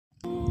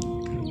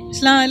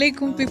Assalamu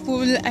alaikum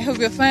people, I hope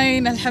you're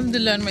fine.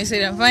 Alhamdulillah, on my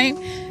side I'm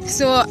fine.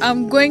 So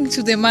I'm going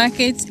to the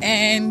market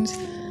and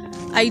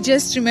I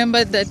just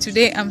remembered that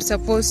today I'm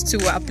supposed to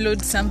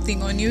upload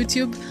something on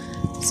YouTube.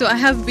 So I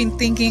have been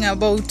thinking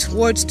about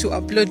what to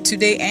upload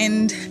today,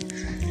 and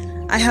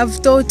I have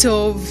thought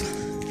of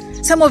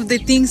some of the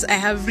things I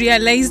have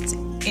realized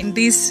in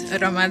this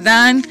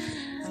Ramadan,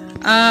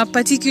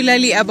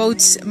 particularly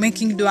about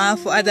making dua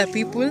for other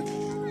people.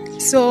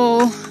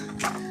 So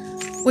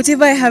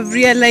whatever I have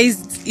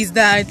realized is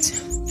that,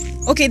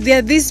 okay, there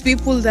are these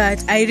people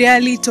that I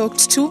rarely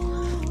talked to,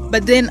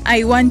 but then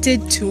I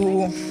wanted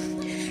to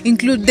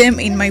include them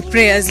in my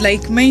prayers,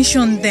 like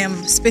mention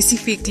them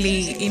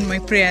specifically in my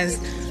prayers.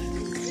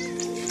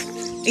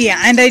 Yeah,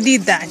 and I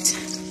did that.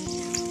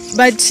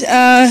 But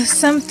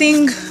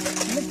something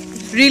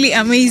really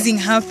amazing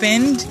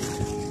happened.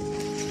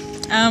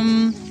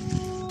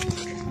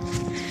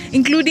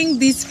 Including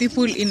these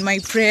people in my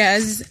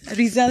prayers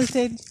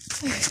resulted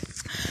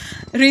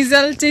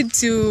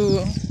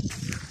to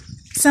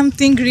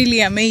something really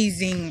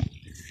amazing.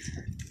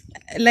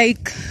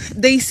 Like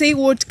they say,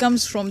 what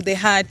comes from the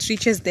heart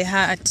reaches the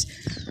heart.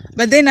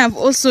 But then I've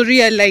also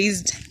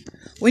realized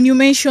when you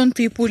mention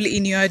people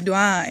in your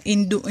dua,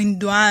 in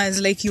duas,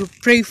 like you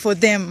pray for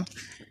them,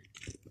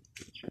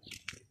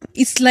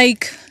 it's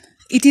like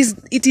it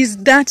is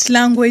that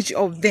language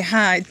of the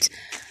heart.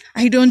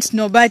 I don't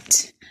know,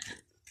 but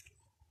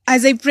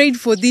as I prayed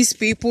for these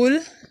people,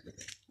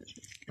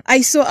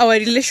 I saw our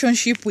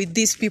relationship with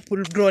these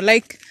people grow.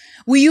 Like,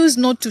 we used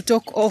not to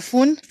talk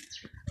often,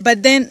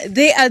 but then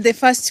they are the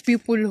first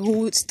people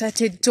who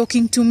started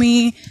talking to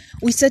me.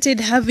 We started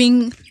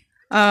having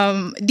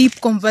deep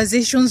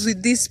conversations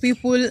with these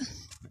people.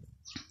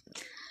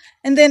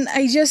 And then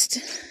I just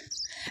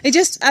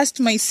asked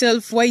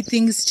myself why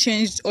things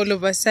changed all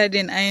of a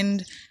sudden,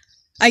 and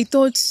I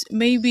thought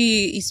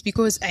maybe it's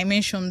because I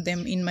mentioned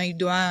them in my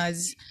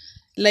duas.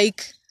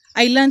 Like,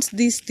 I learned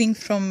this thing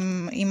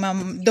from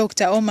Imam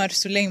Dr. Omar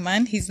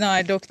Suleiman. He's now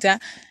a doctor.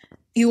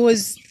 He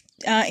was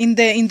in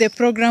the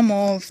program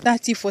of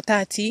 30 for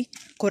 30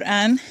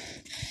 Quran.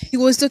 He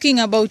was talking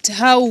about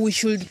how we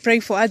should pray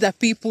for other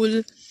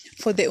people,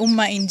 for the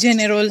Ummah in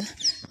general,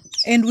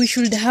 and we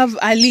should have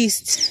a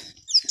list.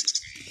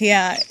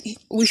 Yeah,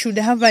 we should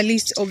have a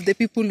list of the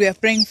people we are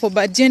praying for,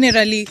 but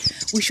generally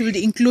we should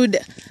include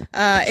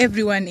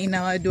everyone in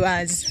our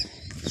duas.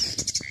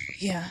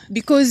 Yeah,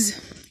 because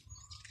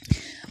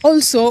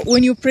also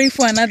when you pray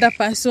for another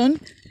person,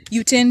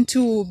 you tend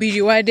to be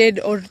rewarded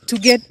or to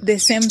get the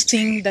same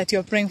thing that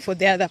you're praying for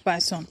the other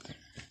person.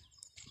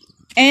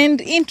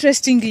 And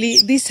interestingly,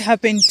 this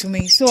happened to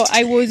me. So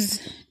I was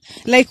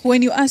like,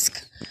 when you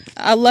ask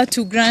Allah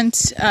to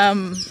grant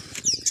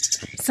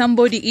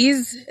somebody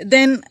ease,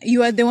 then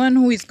you are the one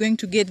who is going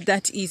to get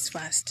that ease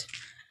first.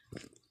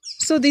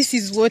 So this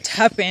is what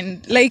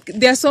happened. Like,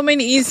 there are so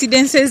many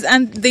incidences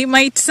and they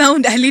might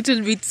sound a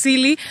little bit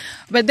silly,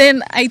 but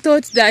then I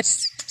thought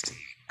that,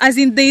 as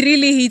in, they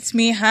really hit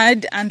me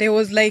hard, and I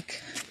was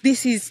like,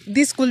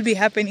 this could be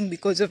happening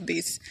because of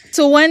this.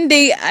 So one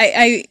day,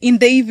 I in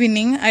the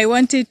evening, I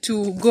wanted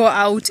to go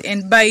out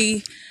and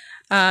buy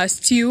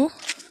stew.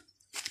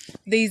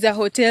 There is a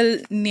hotel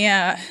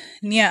near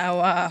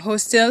our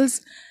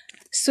hostels.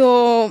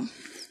 So,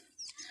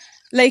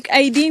 like,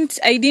 I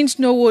didn't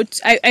know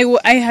what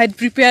I had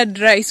prepared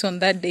rice on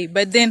that day,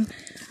 but then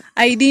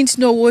I didn't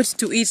know what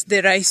to eat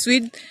the rice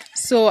with.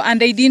 So,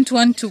 and I didn't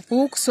want to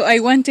cook, so I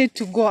wanted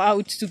to go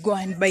out to go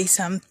and buy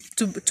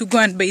to go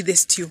and buy the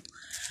stew.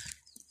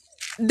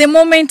 The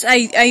moment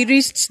I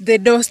reached the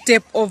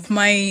doorstep of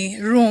my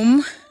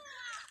room,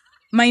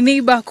 my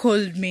neighbor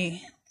called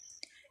me.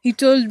 He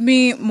told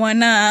me,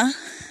 Mwana,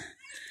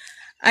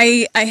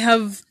 I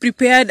have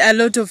prepared a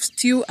lot of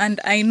stew and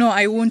I know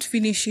I won't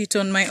finish it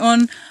on my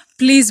own.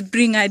 Please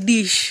bring a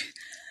dish.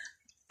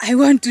 I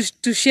want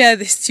to share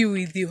the stew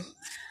with you.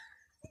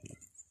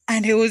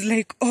 And I was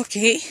like,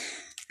 okay.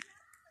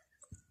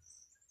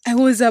 I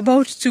was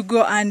about to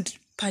go and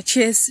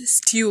purchase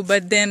stew,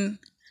 but then,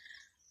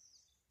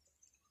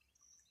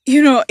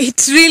 you know,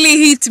 it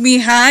really hit me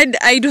hard.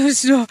 I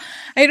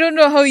don't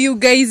know how you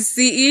guys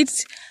see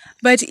it,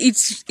 but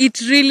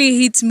it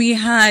really hit me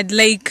hard.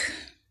 Like,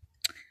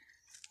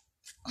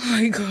 oh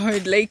my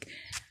God, like,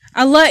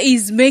 Allah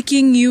is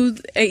making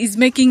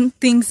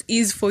things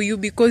easy for you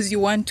because you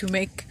want to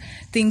make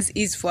things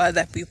easy for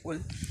other people.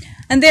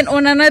 And then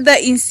on another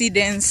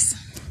incident,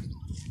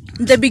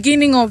 the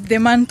beginning of the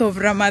month of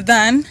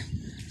Ramadan,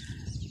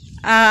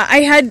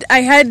 I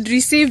had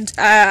received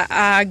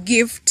a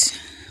gift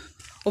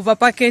of a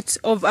packet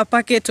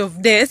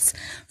of dates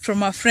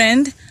from a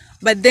friend,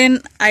 but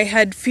then I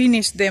had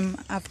finished them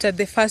after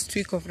the first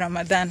week of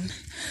Ramadan.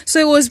 So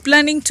I was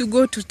planning to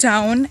go to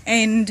town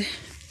and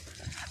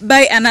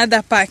buy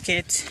another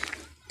packet.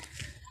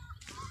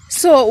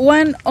 So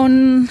one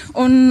on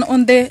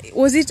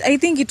the, I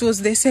think it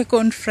was the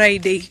second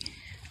Friday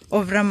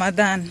of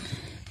Ramadan.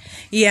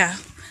 Yeah.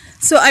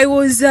 So I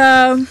was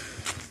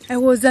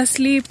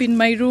asleep in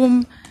my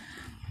room,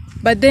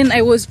 but then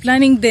I was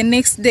planning the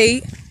next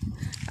day.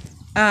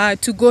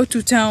 to go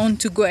to town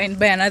to go and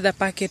buy another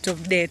packet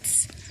of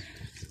dates.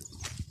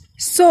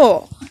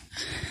 So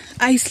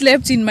I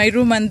slept in my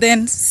room, and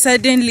then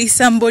suddenly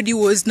somebody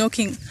was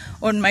knocking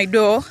on my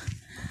door,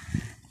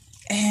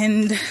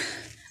 and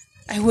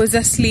I was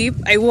asleep.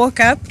 I woke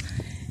up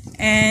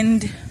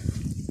and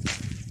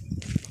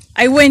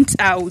I went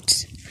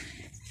out,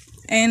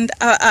 and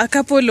a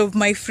couple of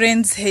my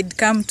friends had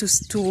come to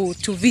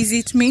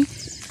visit me.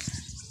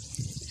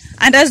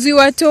 And as we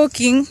were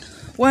talking,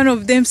 one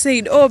of them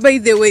said, "Oh, by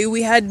the way,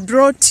 we had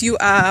brought you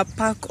a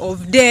pack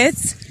of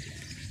dates."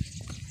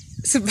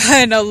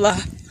 Subhanallah.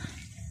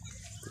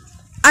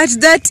 At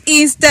that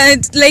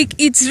instant, like,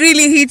 it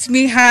really hit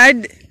me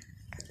hard.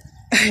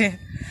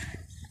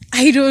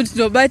 I don't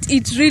know, but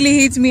it really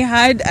hit me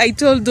hard. I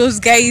told those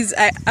guys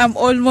I'm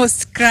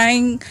almost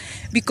crying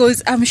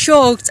because I'm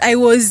shocked. I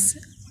was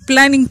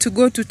planning to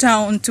go to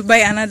town to buy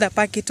another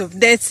packet of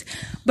dates,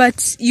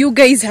 but you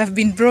guys have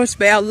been brought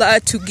by Allah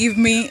to give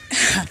me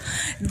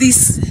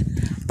this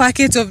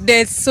packet of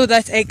dates so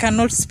that I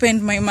cannot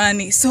spend my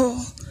money. So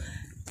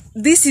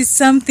this is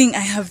something I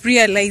have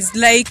realized,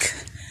 like,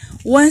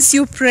 once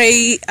you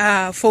pray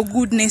for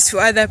goodness for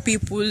other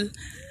people,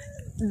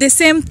 the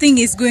same thing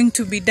is going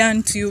to be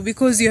done to you,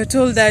 because you're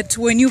told that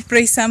when you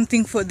pray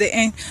something for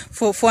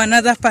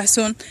another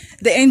person,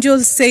 the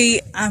angels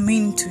say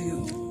Amen to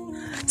you.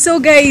 So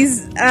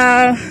guys,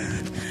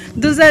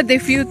 those are the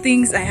few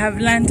things I have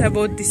learned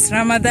about this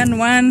Ramadan.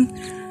 One,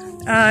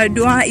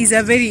 dua is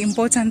a very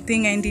important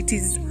thing, and it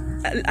is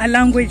a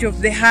language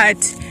of the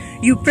heart.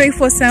 You pray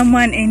for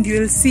someone and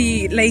you'll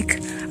see, like,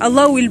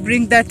 Allah will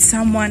bring that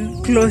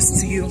someone close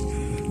to you.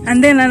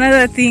 And then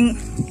another thing,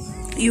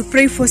 you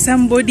pray for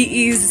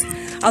somebody is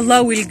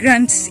Allah will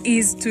grant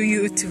ease to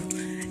you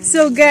too.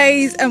 So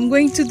guys, I'm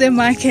going to the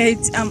market.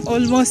 I'm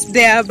almost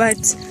there,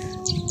 but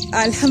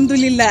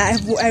Alhamdulillah,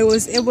 I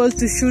was able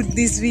to shoot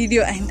this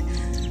video, and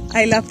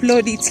I'll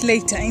upload it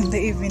later in the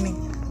evening.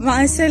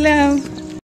 Ma'asalam.